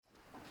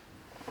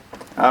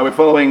We're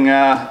following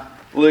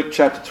Luke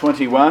chapter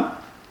 21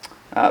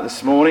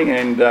 this morning,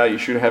 and you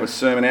should have a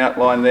sermon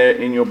outline there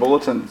in your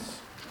bulletins.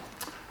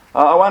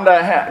 I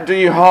wonder, do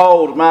you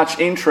hold much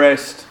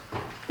interest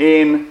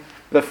in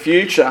the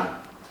future?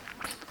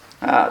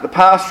 The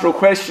pastoral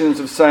questions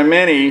of so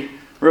many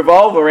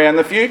revolve around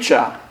the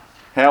future.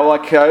 How will I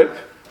cope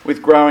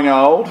with growing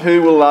old?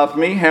 Who will love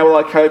me? How will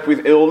I cope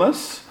with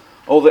illness,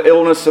 or the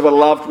illness of a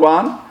loved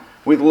one?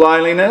 With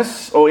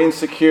loneliness or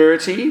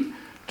insecurity?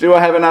 Do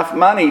I have enough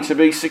money to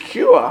be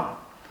secure?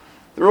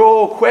 They're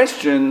all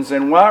questions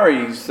and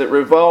worries that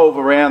revolve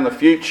around the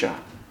future.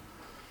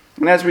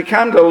 And as we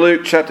come to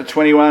Luke chapter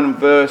 21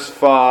 verse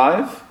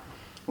 5,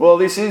 well,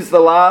 this is the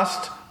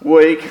last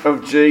week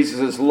of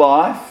Jesus'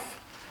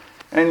 life.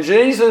 And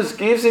Jesus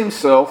gives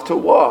himself to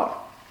what?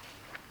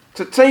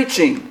 To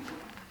teaching.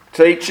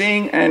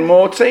 Teaching and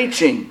more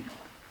teaching.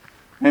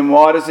 And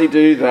why does he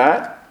do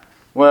that?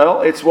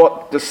 Well, it's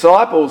what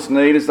disciples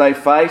need as they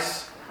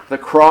face the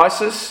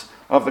crisis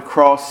of the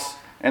cross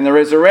and the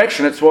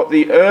resurrection. It's what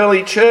the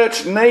early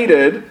church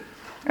needed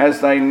as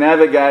they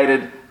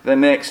navigated the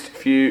next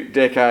few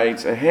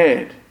decades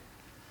ahead.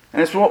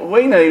 And it's what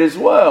we need as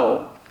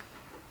well.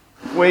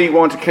 If we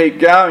want to keep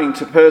going,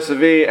 to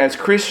persevere as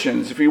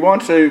Christians, if we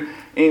want to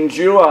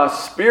endure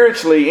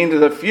spiritually into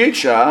the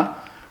future,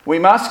 we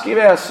must give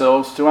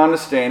ourselves to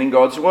understanding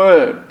God's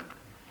Word.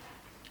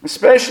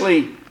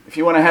 Especially if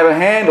you want to have a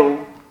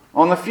handle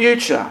on the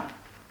future.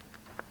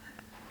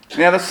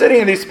 Now, the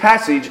setting of this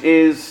passage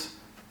is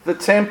the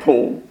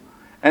temple,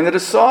 and the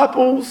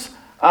disciples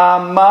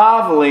are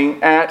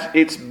marvelling at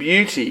its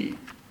beauty.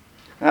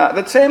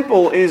 The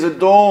temple is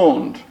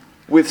adorned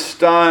with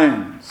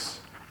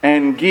stones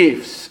and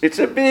gifts. It's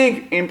a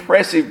big,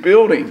 impressive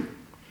building,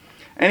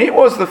 and it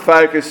was the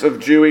focus of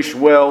Jewish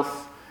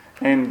wealth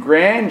and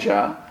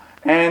grandeur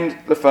and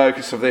the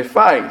focus of their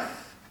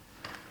faith.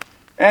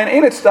 And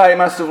in its day, it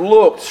must have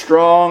looked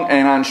strong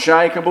and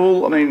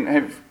unshakable.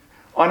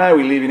 I know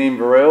we live in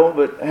Inverell,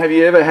 but have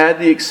you ever had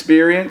the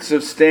experience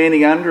of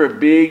standing under a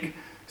big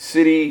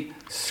city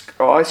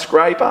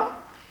skyscraper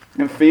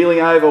and feeling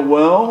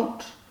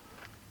overwhelmed?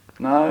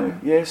 No?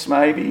 Yes?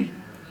 Maybe?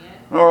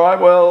 Yeah. All right,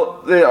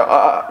 well,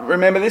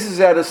 remember, this is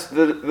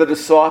the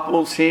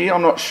disciples here.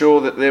 I'm not sure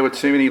that there were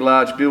too many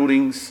large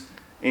buildings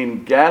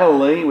in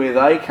Galilee where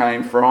they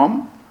came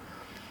from.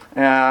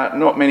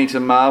 Not many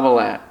to marvel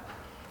at.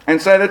 And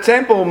so the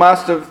temple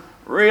must have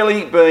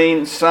really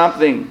been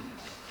something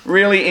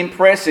really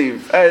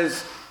impressive.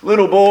 As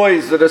little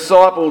boys, the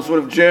disciples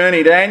would have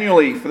journeyed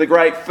annually for the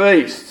great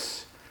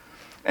feasts.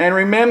 And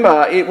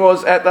remember, it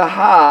was at the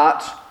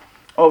heart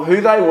of who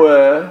they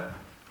were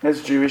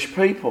as Jewish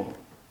people.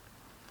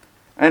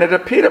 And it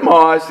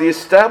epitomised the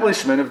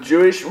establishment of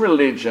Jewish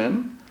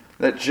religion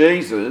that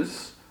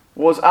Jesus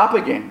was up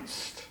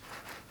against.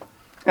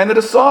 And the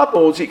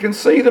disciples, you can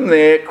see them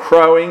there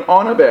crowing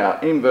on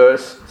about in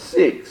verse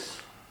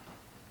 6.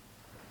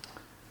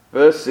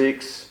 Verse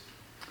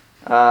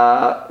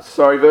 5.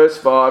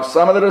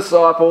 Some of the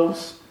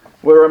disciples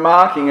were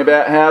remarking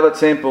about how the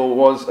temple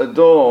was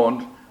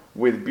adorned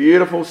with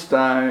beautiful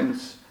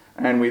stones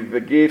and with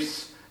the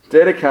gifts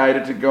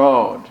dedicated to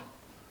God.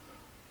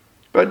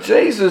 But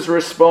Jesus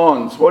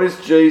responds. What is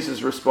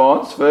Jesus'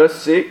 response?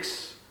 Verse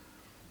 6.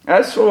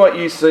 As for what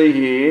you see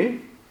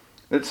here,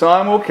 the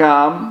time will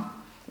come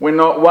when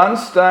not one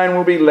stone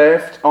will be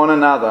left on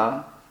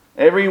another.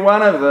 Every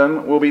one of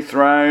them will be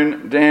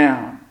thrown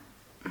down.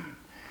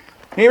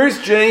 Here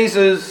is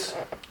Jesus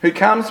who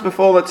comes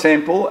before the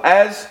temple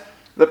as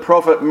the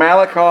prophet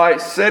Malachi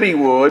said he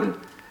would,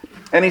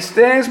 and he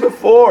stands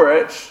before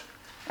it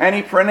and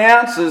he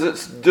pronounces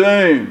its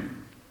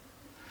doom.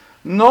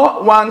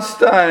 Not one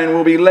stone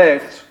will be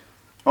left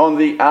on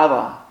the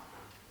other.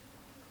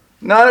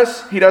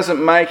 Notice he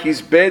doesn't make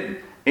his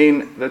bed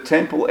in the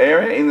temple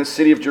area in the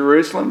city of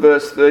Jerusalem,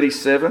 verse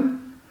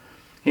 37.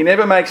 He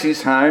never makes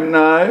his home.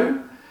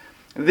 No,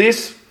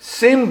 this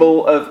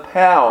symbol of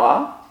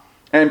power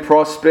and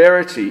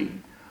prosperity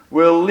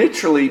will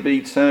literally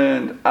be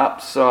turned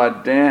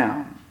upside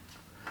down.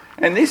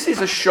 And this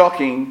is a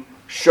shocking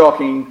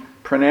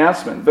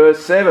pronouncement.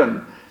 Verse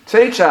 7,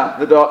 Teacher,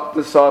 the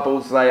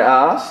disciples, they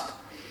asked,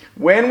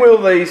 when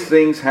will these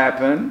things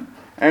happen,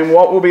 and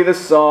what will be the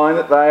sign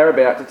that they are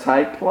about to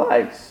take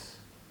place?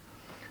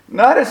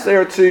 Notice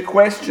there are two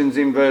questions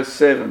in verse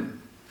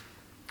 7.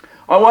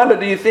 I wonder,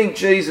 do you think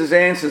Jesus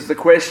answers the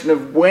question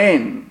of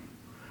when?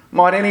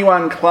 Might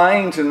anyone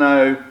claim to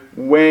know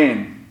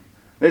when?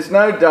 There's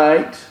no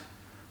date.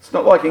 It's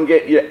not like you can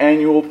get your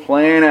annual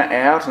planner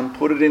out and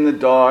put it in the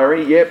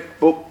diary. Yep,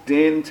 booked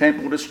in,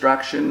 temple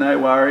destruction, no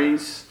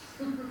worries.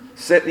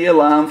 Set the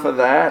alarm for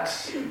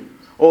that.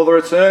 Or the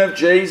return of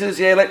Jesus.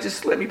 Yeah,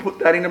 let me put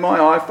that into my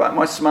iPhone,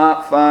 my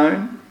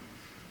smartphone.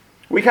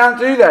 We can't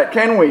do that,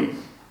 can we?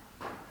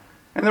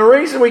 And the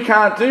reason we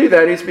can't do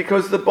that is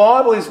because the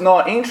Bible is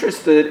not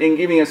interested in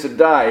giving us a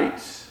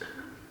date.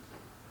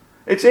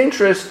 It's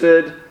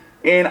interested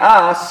in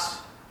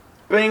us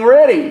being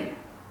ready.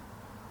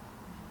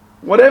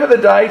 Whatever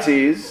the date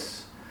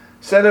is,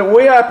 so that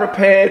we are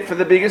prepared for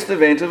the biggest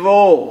event of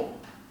all.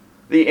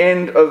 the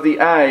end of the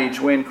age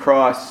when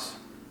Christ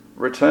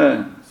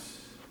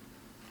returns.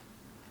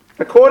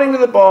 According to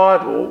the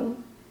Bible,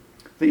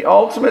 the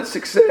ultimate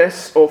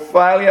success or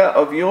failure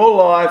of your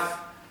life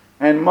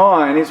and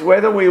mine is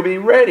whether we'll be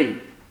ready.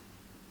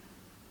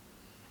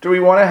 Do we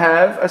want to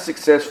have a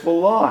successful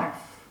life?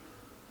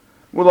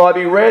 Will I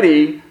be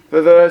ready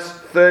for verse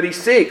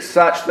 36,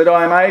 such that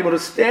I am able to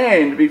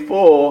stand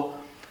before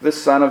the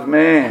Son of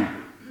Man?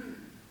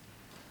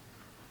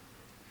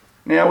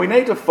 Now we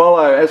need to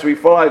follow, as we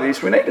follow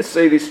this, we need to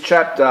see this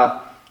chapter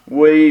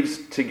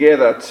weaves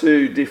together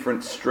two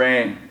different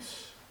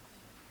strands.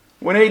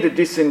 We need to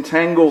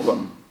disentangle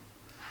them.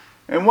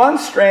 And one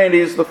strand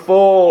is the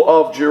fall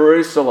of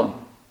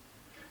Jerusalem,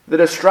 the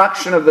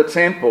destruction of the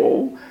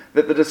temple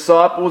that the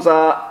disciples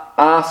are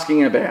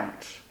asking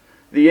about,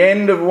 the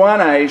end of one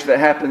age that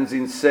happens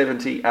in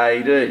 70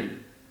 AD.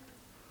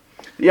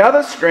 The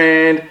other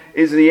strand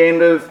is the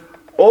end of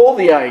all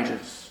the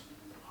ages,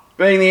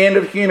 being the end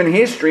of human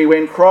history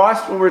when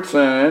Christ will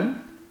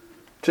return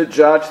to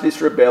judge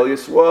this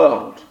rebellious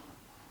world.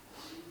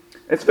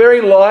 It's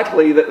very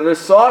likely that the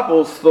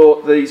disciples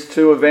thought these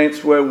two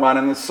events were one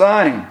and the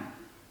same.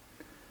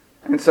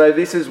 And so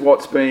this is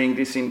what's being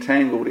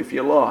disentangled, if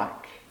you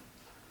like.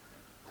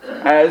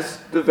 As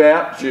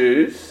devout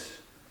Jews,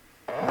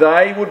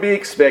 they would be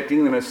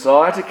expecting the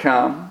Messiah to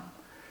come,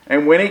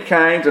 and when he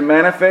came to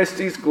manifest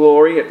his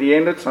glory at the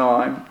end of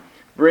time,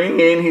 bring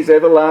in his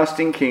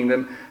everlasting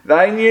kingdom,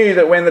 they knew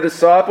that when the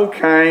disciple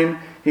came,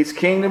 his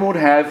kingdom would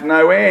have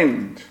no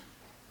end.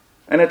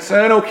 An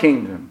eternal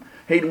kingdom.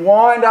 He'd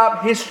wind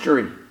up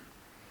history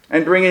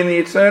and bring in the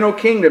eternal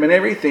kingdom, and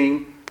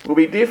everything will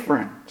be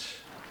different.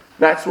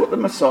 That's what the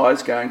Messiah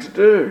is going to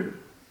do.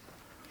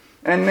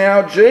 And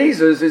now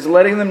Jesus is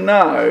letting them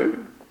know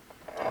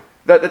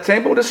that the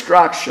temple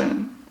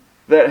destruction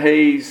that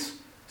he's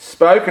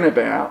spoken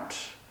about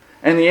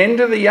and the end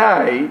of the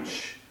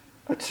age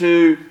are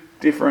two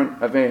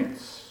different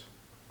events.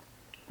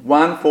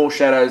 One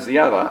foreshadows the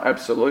other,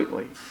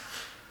 absolutely.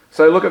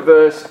 So look at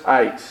verse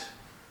 8.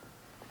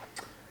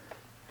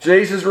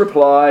 Jesus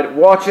replied,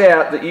 "Watch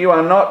out that you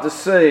are not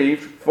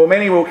deceived, for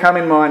many will come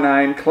in my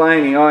name,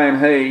 claiming I am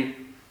he,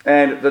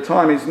 and the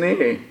time is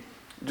near.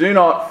 Do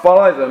not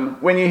follow them.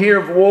 When you hear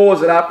of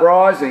wars and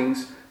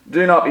uprisings,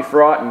 do not be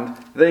frightened.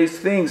 These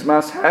things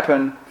must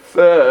happen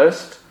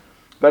first,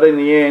 but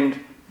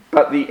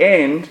the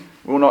end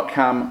will not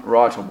come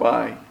right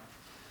away."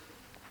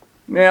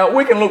 Now,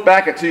 we can look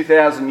back at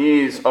 2,000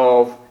 years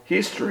of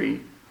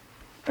history,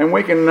 and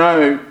we can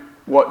know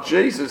what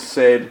Jesus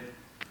said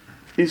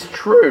is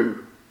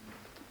true.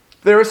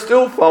 There are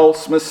still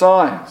false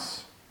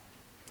messiahs.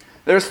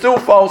 There are still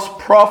false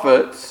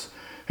prophets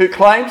who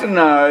claim to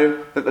know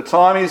that the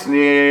time is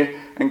near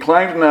and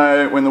claim to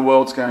know when the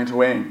world's going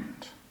to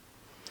end.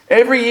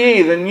 Every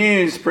year the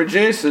news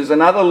produces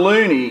another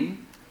loony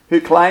who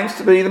claims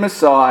to be the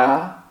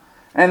Messiah,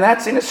 and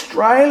that's in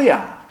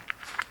Australia.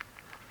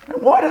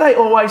 And why do they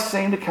always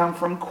seem to come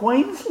from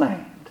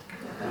Queensland?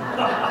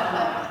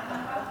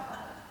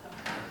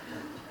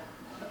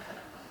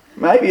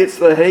 Maybe it's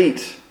the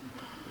heat.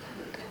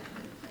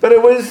 But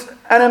it was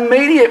an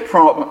immediate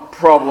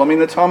problem in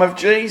the time of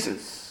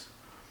Jesus.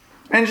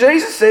 And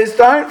Jesus says,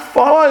 don't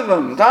follow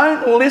them.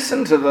 Don't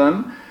listen to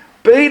them.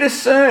 Be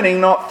discerning,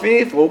 not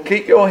fearful.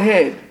 Keep your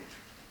head.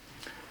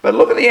 But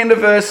look at the end of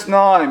verse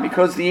 9,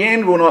 because the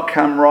end will not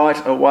come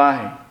right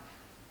away.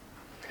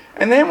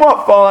 And then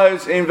what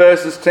follows in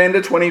verses 10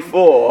 to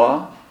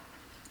 24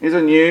 is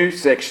a new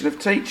section of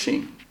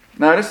teaching.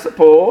 Notice the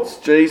pause.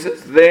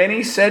 Jesus, then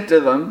he said to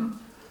them,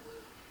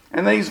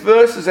 and these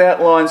verses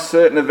outline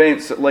certain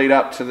events that lead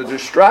up to the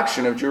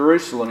destruction of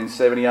Jerusalem in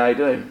 70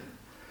 AD.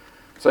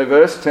 So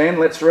verse 10,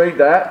 let's read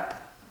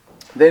that.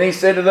 Then he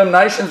said to them,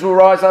 nations will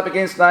rise up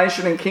against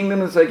nation and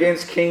kingdoms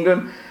against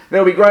kingdom.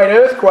 There will be great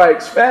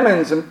earthquakes,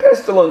 famines and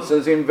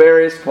pestilences in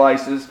various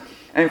places,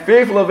 and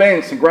fearful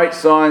events and great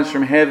signs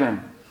from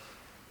heaven.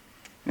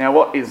 Now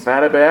what is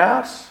that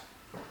about?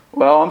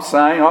 Well,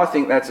 I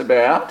think that's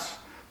about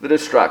the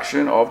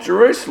destruction of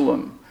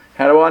Jerusalem.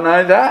 How do I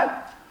know that?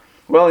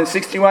 Well, in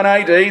 61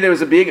 AD, there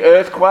was a big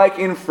earthquake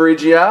in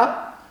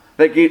Phrygia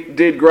that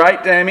did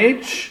great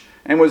damage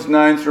and was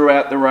known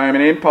throughout the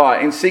Roman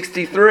Empire. In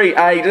 63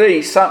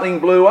 AD, something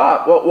blew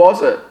up. What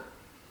was it?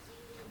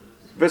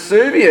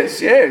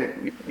 Vesuvius, yeah,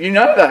 you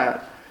know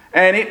that.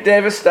 And it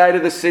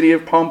devastated the city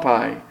of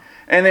Pompeii.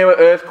 And there were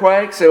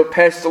earthquakes, there were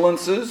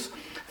pestilences,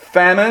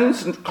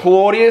 famines.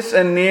 Claudius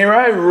and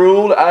Nero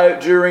ruled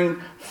out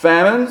during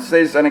famines.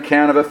 There's an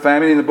account of a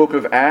famine in the book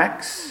of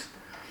Acts.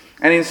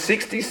 And in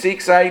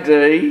 66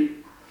 AD,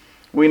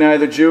 we know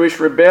the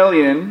Jewish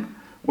rebellion,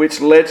 which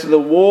led to the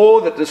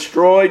war that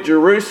destroyed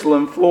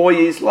Jerusalem 4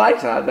 years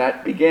later,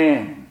 that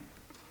began.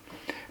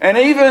 And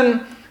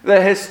even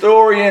the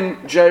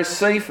historian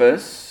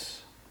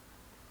Josephus,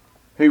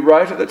 who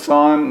wrote at the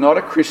time, not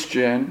a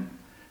Christian,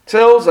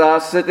 tells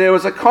us that there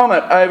was a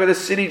comet over the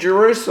city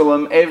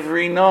Jerusalem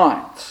every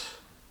night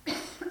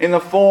in the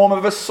form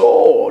of a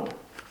sword.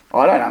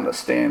 I don't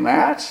understand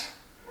that.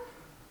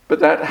 But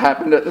that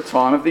happened at the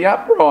time of the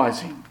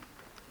uprising.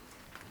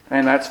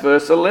 And that's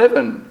verse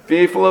 11.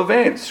 Fearful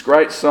events,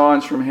 great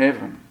signs from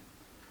heaven.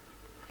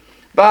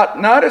 But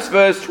notice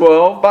verse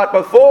 12. But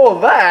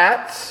before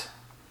that,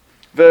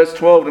 verse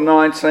 12 to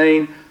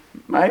 19,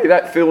 maybe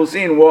that fills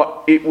in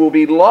what it will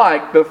be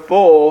like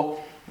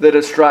before the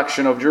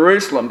destruction of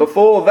Jerusalem.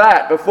 Before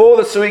that, before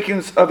the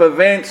sequence of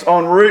events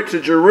en route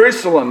to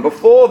Jerusalem,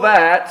 before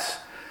that,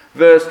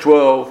 verse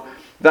 12,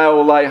 they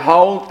will lay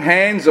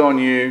hands on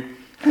you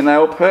and they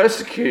will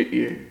persecute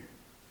you.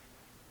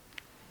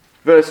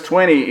 Verse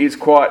 20 is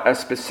quite a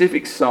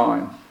specific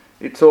sign.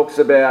 It talks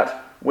about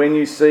when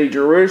you see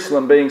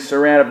Jerusalem being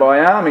surrounded by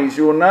armies,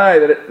 you will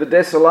know that the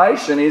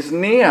desolation is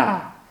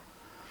near.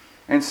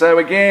 And so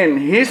again,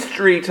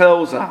 history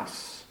tells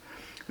us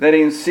that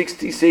in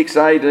 66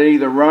 AD,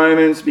 the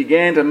Romans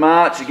began to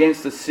march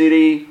against the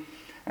city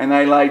and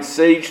they laid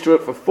siege to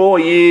it for 4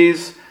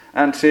 years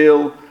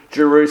until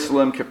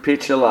Jerusalem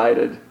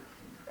capitulated.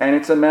 And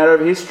it's a matter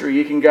of history.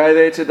 You can go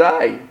there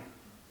today.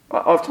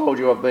 I've told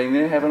you I've been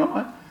there, haven't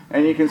I?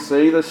 And you can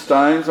see the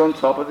stones on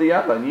top of the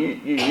other. And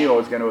you knew I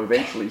was going to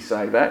eventually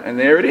say that. And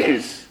there it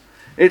is.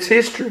 It's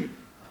history.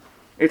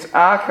 It's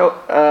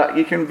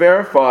you can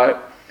verify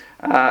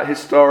it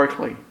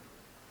historically.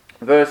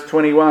 Verse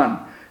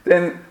 21.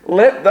 Then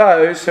let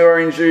those who are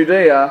in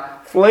Judea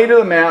flee to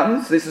the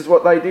mountains. This is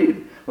what they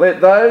did. Let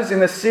those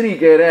in the city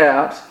get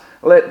out.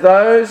 Let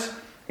those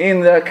in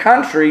the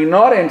country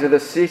not enter the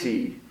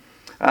city.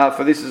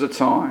 For this is a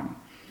time.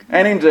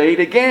 And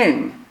indeed,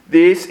 again,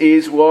 this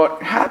is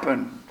what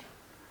happened.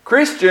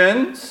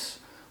 Christians,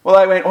 well,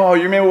 they went, oh,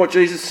 you remember what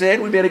Jesus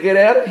said? We better get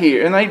out of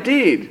here. And they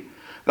did.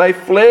 They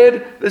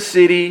fled the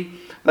city.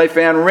 They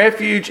found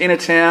refuge in a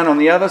town on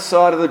the other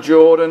side of the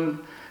Jordan.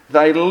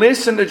 They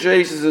listened to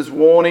Jesus'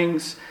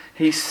 warnings.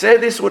 He said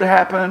this would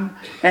happen.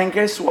 And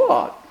guess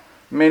what?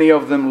 Many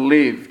of them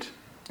lived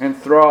and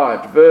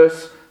thrived.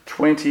 Verse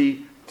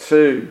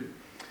 22.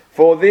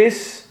 For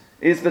this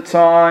is the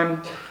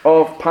time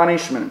of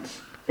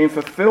punishment in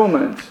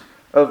fulfillment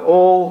of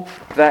all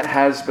that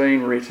has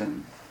been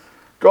written.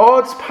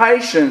 God's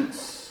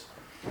patience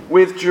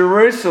with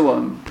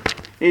Jerusalem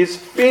is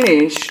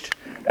finished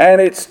and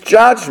its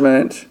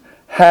judgment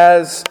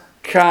has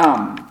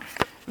come.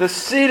 The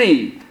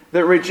city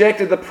that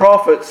rejected the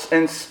prophets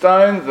and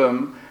stoned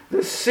them,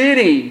 the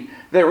city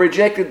that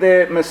rejected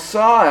their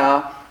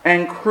Messiah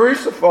and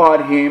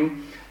crucified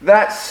him,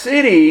 that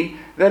city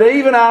that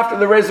even after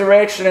the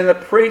resurrection and the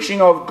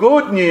preaching of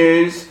good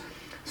news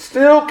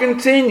still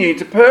continued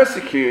to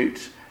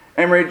persecute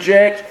and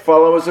reject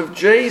followers of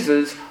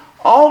Jesus,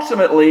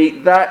 ultimately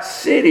that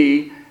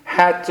city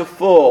had to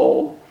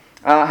fall,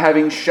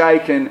 having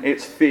shaken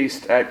its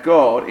fist at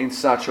God in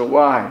such a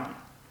way.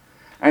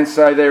 And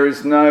so there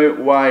is no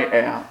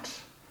way out.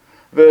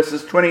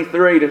 Verses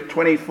 23 to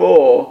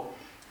 24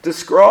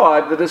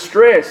 describe the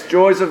distress,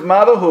 joys of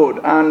motherhood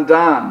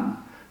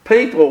undone,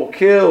 people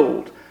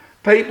killed,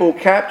 people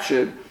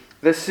captured,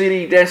 the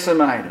city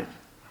decimated.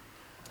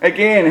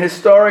 Again,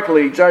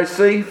 historically,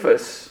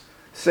 Josephus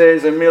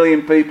says 1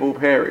 million people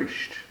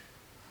perished.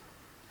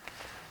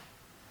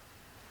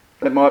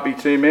 That might be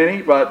too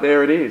many, but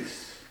there it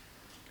is.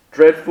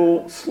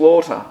 Dreadful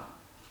slaughter,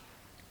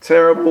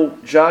 terrible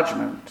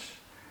judgment.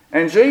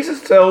 And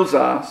Jesus tells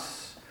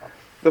us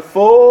the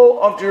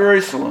fall of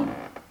Jerusalem,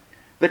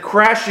 the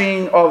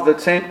crashing of the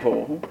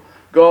temple,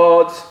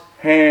 God's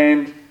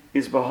hand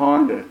is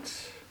behind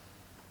it.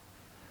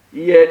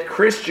 Yet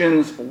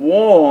Christians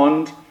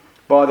warned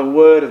by the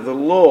word of the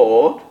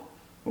Lord,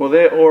 well,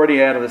 they're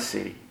already out of the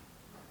city.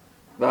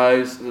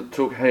 Those that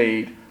took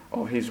heed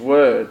of his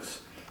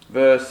words.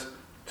 Verse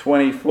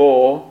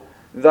 24,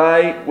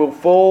 they will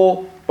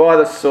fall by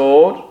the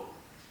sword,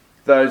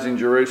 those in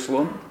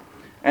Jerusalem,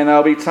 and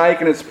they'll be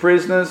taken as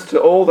prisoners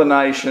to all the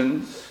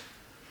nations.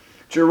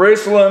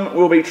 Jerusalem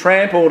will be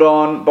trampled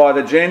on by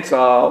the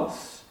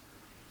Gentiles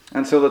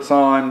until the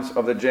times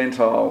of the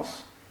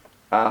Gentiles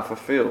are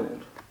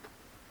fulfilled.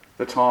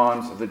 The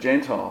times of the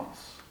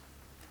Gentiles.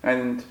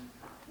 And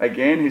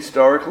again,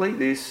 historically,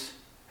 this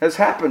has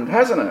happened,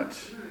 hasn't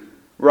it?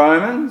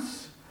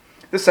 Romans,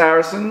 the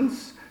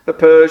Saracens, the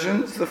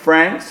Persians, the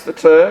Franks, the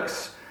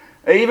Turks,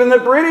 even the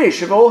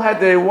British have all had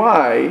their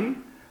way.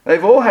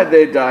 They've all had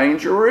their day in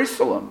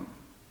Jerusalem.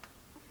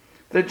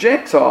 The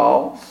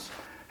Gentiles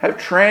have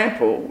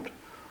trampled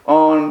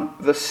on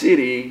the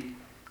city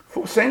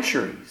for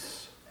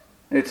centuries.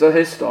 It's a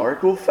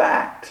historical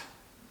fact.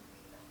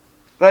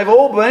 They've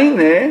all been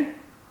there.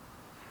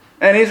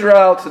 And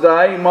Israel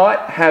today might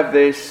have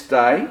their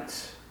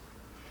state,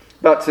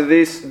 but to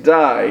this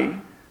day,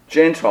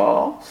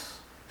 Gentiles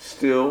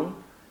still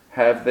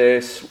have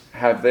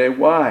their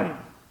way.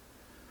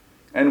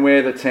 And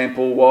where the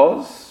temple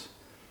was,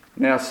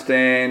 now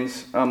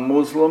stands a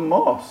Muslim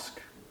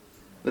mosque,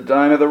 the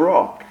Dome of the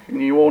Rock,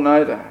 and you all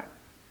know that.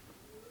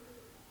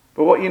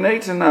 But what you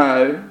need to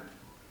know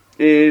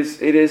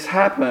is it has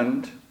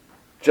happened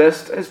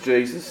just as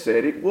Jesus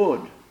said it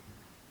would.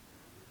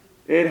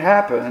 It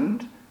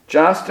happened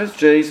just as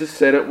Jesus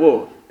said it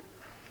would.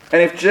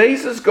 And if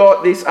Jesus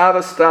got this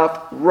other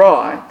stuff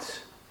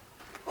right,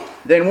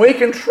 then we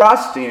can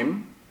trust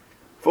him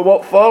for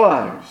what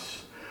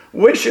follows.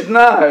 We should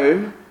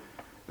know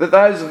that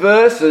those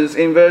verses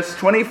in verse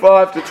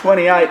 25 to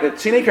 28 that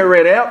Tinica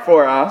read out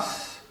for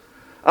us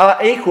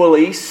are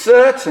equally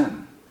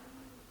certain.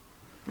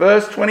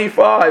 Verse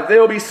 25, there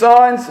will be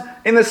signs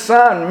in the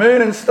sun,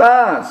 moon and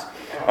stars.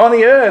 On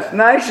the earth,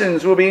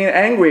 nations will be in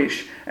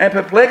anguish and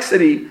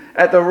perplexity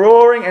at the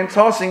roaring and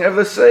tossing of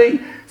the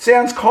sea.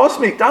 Sounds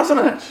cosmic, doesn't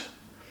it?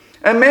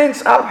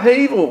 Immense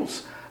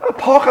upheavals,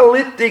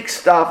 apocalyptic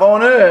stuff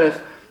on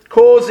earth,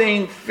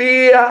 causing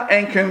fear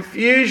and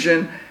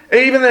confusion.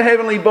 Even the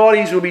heavenly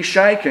bodies will be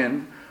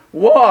shaken.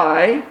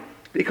 Why?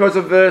 Because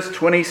of verse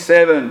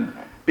 27.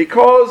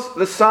 Because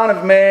the Son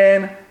of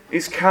Man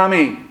is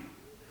coming.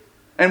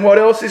 And what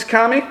else is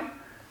coming?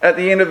 At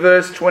the end of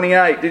verse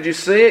 28. Did you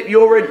see it?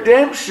 Your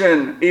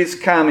redemption is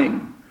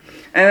coming.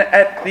 And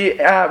at the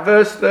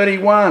verse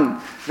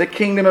 31, the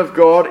kingdom of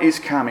God is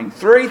coming.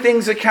 Three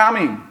things are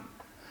coming.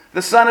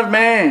 The Son of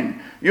Man,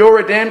 your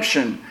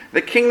redemption,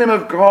 the kingdom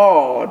of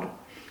God.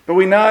 But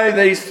we know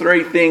these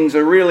three things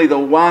are really the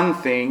one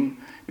thing,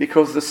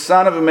 because the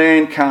Son of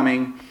Man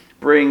coming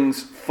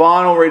brings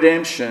final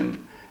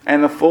redemption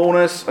and the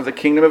fullness of the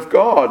kingdom of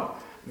God.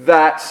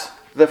 That's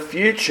the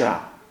future.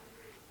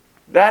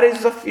 That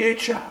is the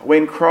future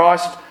when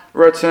Christ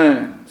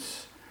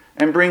returns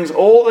and brings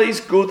all these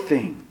good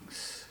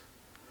things.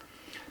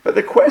 But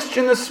the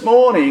question this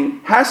morning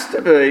has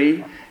to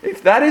be,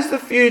 if that is the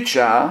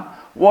future,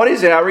 what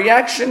is our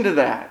reaction to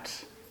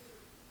that?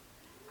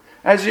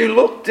 As you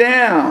look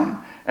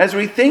down, as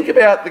we think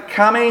about the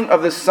coming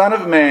of the Son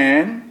of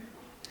Man,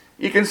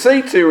 you can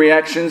see two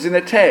reactions in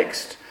the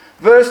text.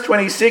 Verse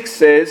 26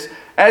 says,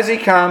 as he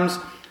comes,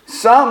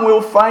 some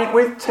will faint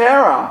with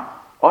terror.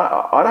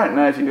 I don't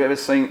know if you've ever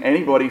seen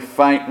anybody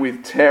faint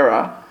with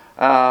terror.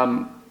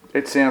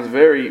 It sounds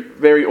very,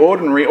 very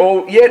ordinary.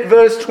 Or yet,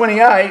 verse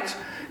 28,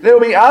 there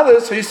will be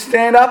others who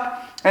stand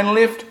up and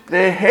lift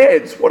their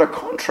heads. What a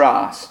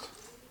contrast.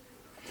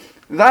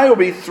 They will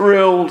be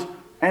thrilled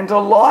and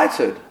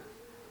delighted.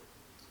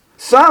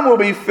 Some will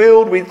be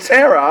filled with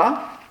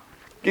terror,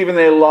 given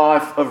their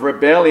life of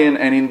rebellion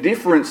and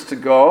indifference to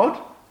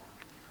God.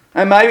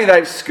 And maybe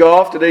they've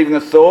scoffed at even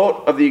the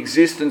thought of the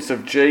existence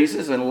of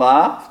Jesus and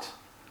laughed.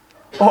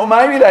 Or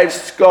maybe they've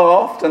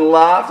scoffed and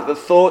laughed at the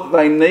thought that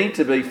they need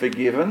to be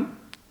forgiven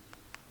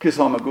because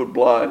I'm a good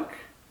bloke.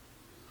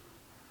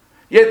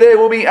 Yet there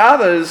will be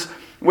others,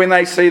 when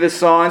they see the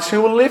signs,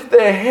 who will lift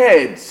their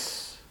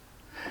heads.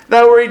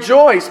 They will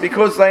rejoice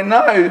because they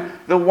know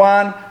the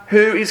one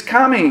who is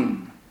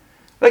coming.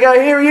 They go,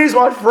 here he is,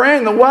 my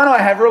friend, the one I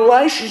have a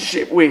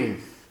relationship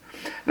with.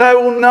 They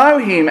will know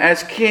him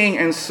as King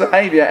and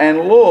Saviour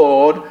and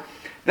Lord.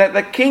 That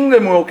the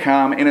kingdom will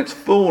come in its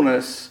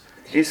fullness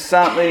is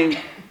something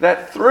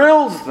that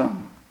thrills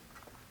them.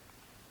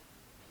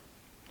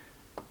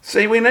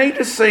 See, we need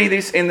to see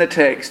this in the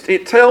text.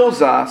 It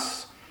tells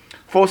us,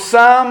 for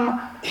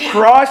some,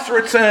 Christ's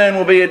return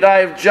will be a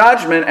day of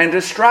judgment and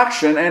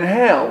destruction and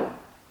hell.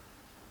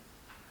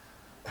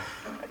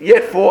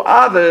 Yet for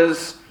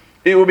others,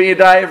 it will be a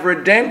day of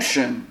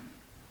redemption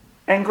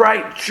and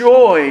great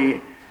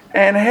joy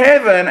and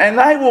heaven, and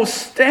they will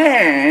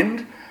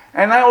stand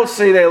and they will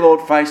see their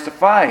Lord face to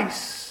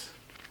face.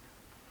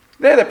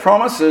 They're the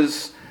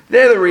promises,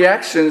 they're the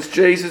reactions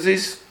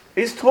Jesus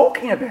is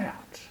talking about.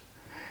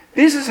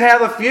 This is how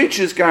the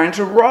future is going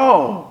to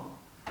roll.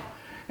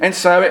 And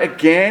so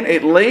again,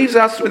 it leaves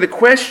us with a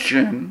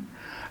question,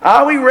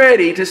 are we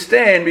ready to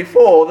stand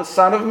before the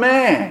Son of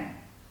Man?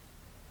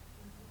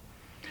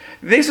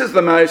 This is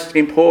the most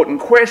important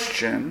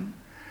question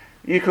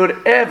you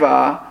could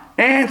ever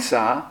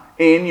answer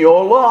in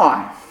your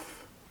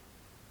life.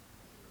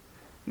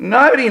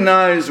 Nobody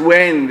knows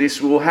when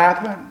this will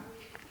happen.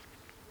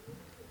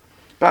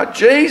 But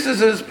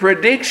Jesus'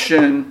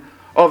 prediction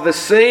of the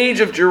siege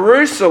of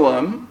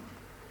Jerusalem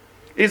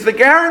is the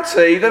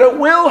guarantee that it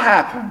will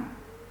happen.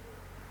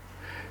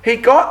 He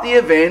got the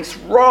events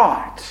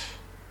right.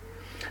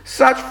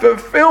 Such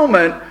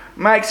fulfillment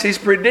makes his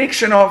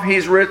prediction of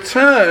his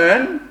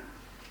return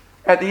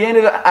at the end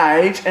of the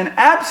age an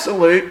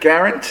absolute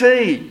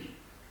guarantee.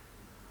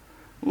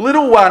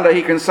 Little wonder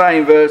he can say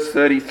in verse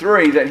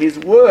 33 that his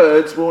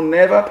words will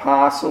never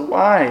pass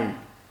away.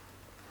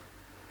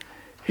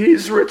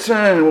 His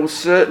return will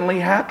certainly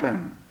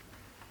happen.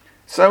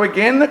 So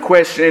again, the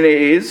question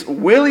is,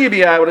 will you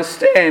be able to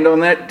stand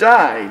on that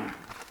day?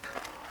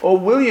 Or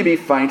will you be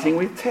fainting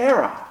with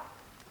terror?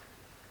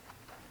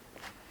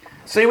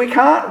 See, we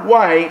can't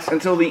wait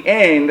until the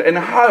end and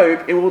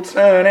hope it will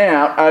turn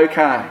out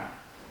okay.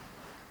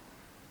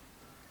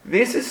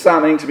 This is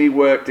something to be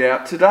worked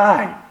out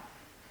today.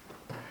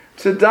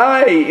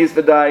 Today is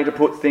the day to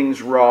put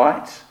things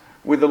right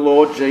with the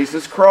Lord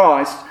Jesus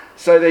Christ,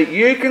 so that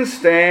you can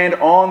stand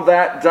on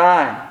that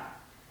day.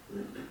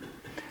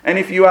 And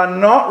if you are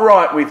not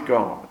right with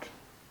God,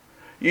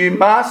 you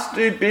must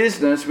do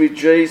business with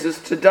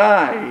Jesus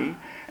today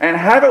and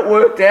have it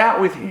worked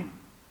out with him.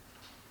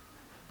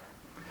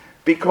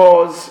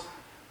 Because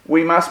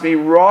we must be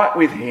right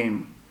with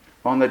him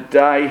on the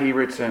day he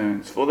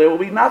returns. For there will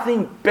be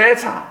nothing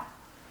better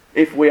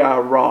if we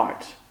are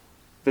right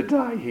the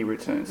day he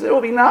returns. There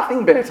will be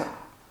nothing better,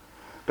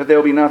 but there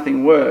will be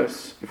nothing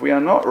worse if we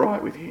are not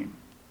right with him.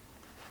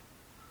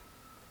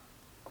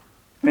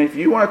 And if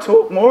you want to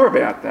talk more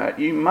about that,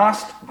 you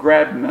must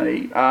grab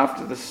me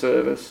after the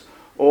service,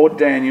 or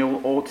Daniel,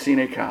 or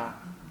Tinica,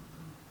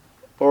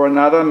 or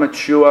another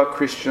mature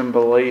Christian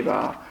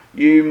believer.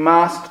 You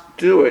must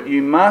do it.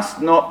 You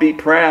must not be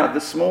proud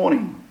this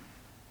morning.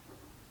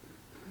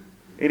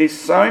 It is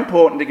so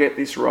important to get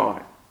this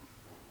right.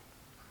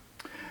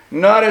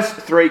 Notice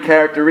 3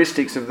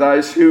 characteristics of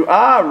those who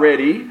are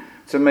ready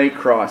to meet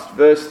Christ.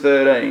 Verse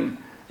 13.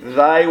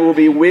 They will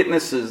be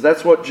witnesses.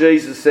 That's what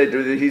Jesus said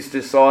to his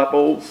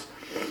disciples.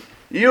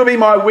 You'll be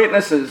my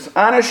witnesses,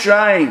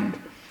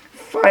 unashamed,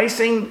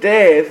 facing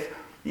death,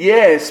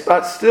 yes,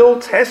 but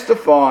still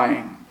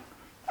testifying,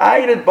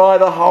 aided by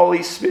the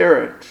Holy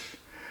Spirit.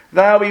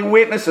 They'll be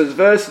witnesses.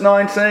 Verse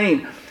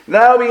 19.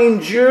 They'll be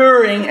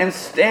enduring and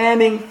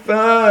standing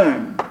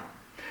firm.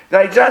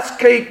 They just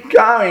keep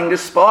going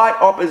despite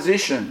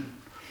opposition,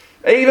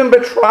 even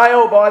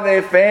betrayal by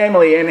their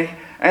family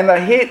and the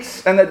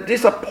hits and the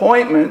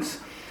disappointments,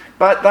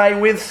 but they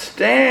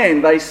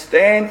withstand. They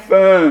stand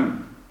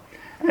firm.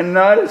 And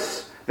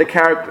notice the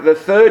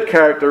third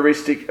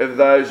characteristic of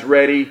those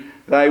ready,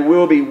 they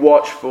will be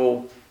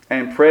watchful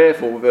and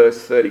prayerful, verse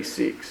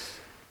 36.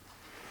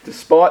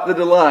 Despite the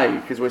delay,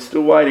 because we're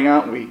still waiting,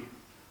 aren't we?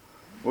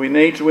 We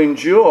need to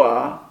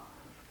endure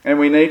and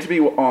we need to be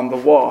on the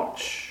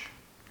watch.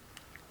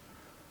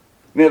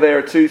 Now there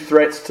are 2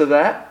 threats to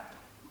that.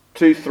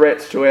 2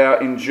 threats to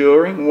our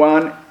enduring.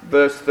 One,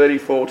 verse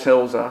 34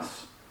 tells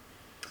us.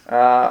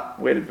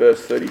 Where did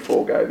verse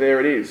 34 go? There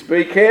it is.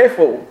 Be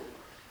careful,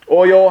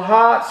 or your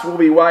hearts will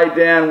be weighed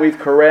down with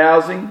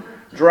carousing,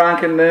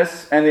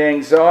 drunkenness, and the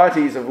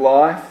anxieties of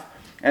life,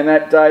 and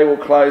that day will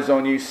close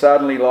on you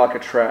suddenly like a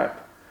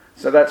trap.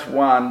 So that's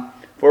one.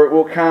 For it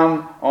will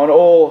come on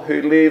all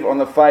who live on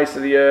the face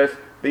of the earth.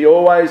 Be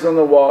always on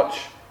the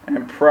watch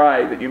and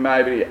pray that you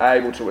may be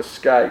able to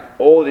escape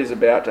all that is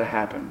about to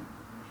happen.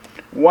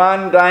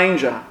 One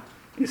danger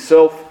is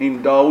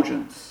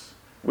self-indulgence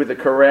with the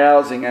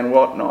carousing and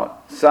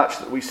whatnot, such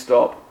that we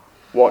stop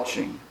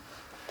watching.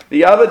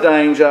 The other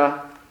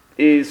danger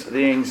is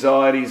the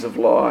anxieties of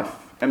life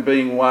and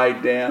being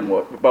weighed down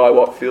by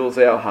what fills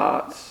our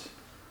hearts.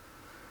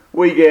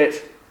 We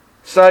get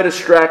so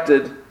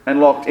distracted and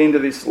locked into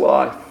this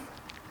life,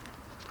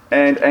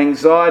 and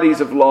anxieties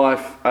of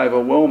life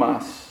overwhelm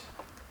us,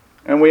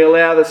 and we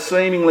allow the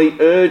seemingly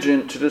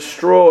urgent to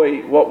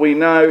destroy what we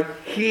know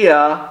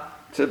here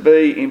to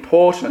be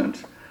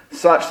important,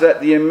 such that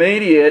the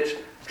immediate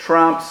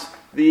trumps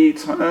the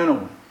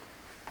eternal.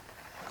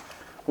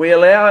 We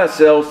allow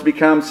ourselves to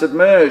become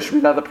submerged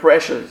with other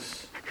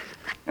pressures,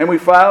 and we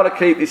fail to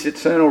keep this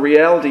eternal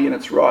reality in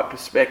its right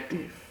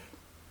perspective.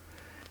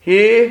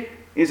 Here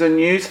is a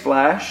news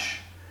flash,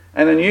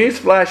 and the news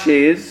flash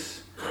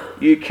is,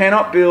 you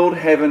cannot build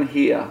heaven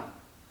here.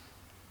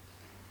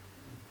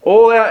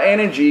 All our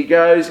energy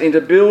goes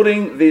into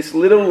building this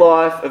little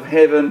life of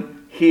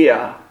heaven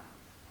here.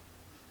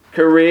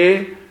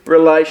 Career,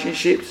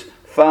 relationships,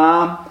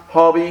 farm,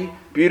 hobby,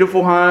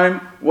 beautiful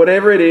home,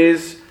 whatever it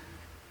is.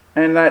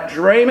 And that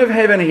dream of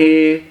heaven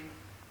here,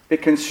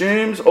 it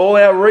consumes all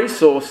our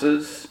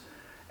resources.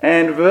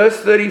 And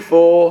verse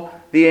 34,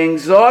 the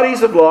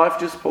anxieties of life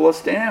just pull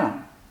us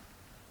down.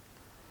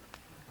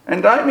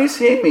 And don't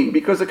mishear me,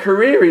 because a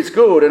career is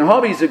good and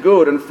hobbies are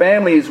good and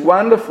family is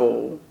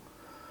wonderful.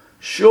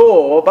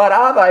 Sure, but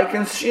are they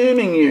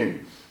consuming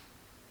you?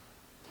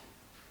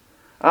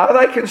 Are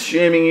they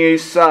consuming you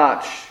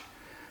such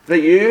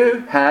that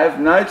you have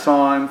no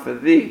time for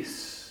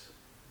this?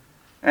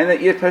 And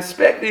that your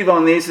perspective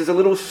on this is a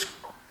little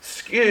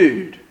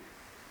skewed.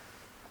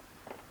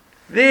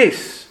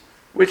 This,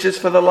 which is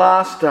for the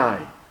last day,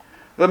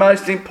 the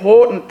most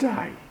important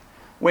day,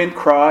 when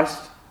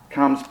Christ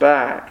comes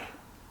back,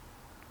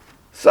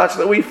 such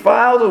that we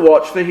fail to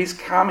watch for his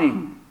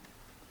coming.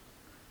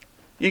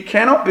 You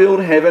cannot build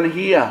heaven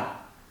here.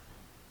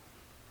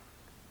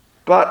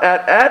 But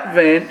at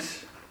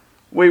Advent,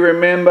 we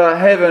remember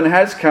heaven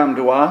has come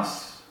to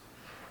us.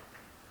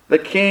 The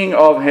King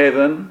of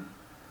heaven,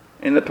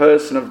 in the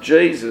person of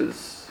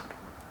Jesus.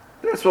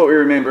 That's what we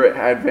remember at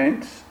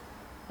Advent.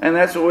 And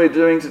that's what we're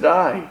doing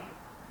today.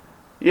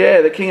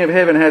 Yeah, the King of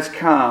heaven has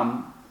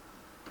come.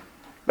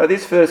 But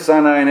this first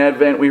Sunday in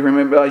Advent, we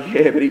remember,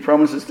 but he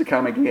promises to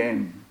come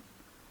again.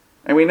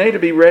 And we need to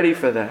be ready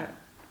for that.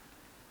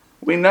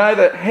 We know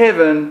that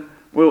heaven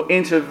will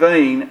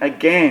intervene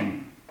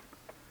again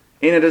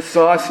in a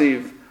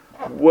decisive,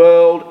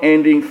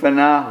 world-ending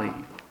finale,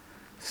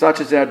 such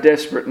as our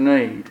desperate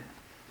need.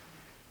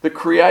 The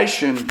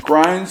creation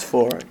groans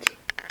for it.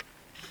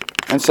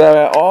 And so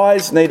our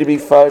eyes need to be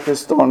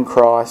focused on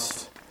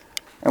Christ.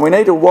 And we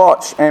need to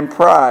watch and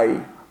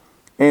pray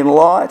in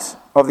light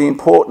of the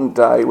important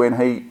day when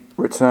he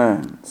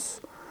returns.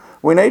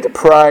 We need to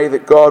pray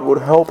that God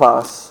would help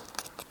us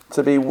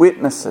to be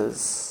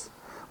witnesses.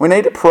 We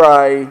need to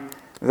pray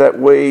that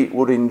we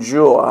would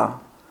endure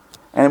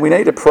And we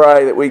need to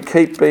pray that we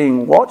keep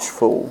being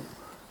watchful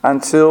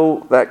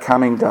until that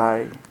coming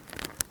day,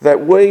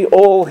 that we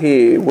all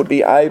here would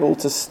be able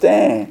to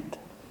stand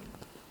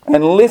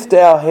and lift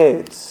our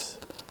heads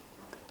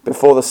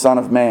before the Son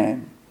of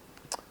Man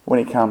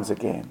when he comes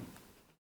again.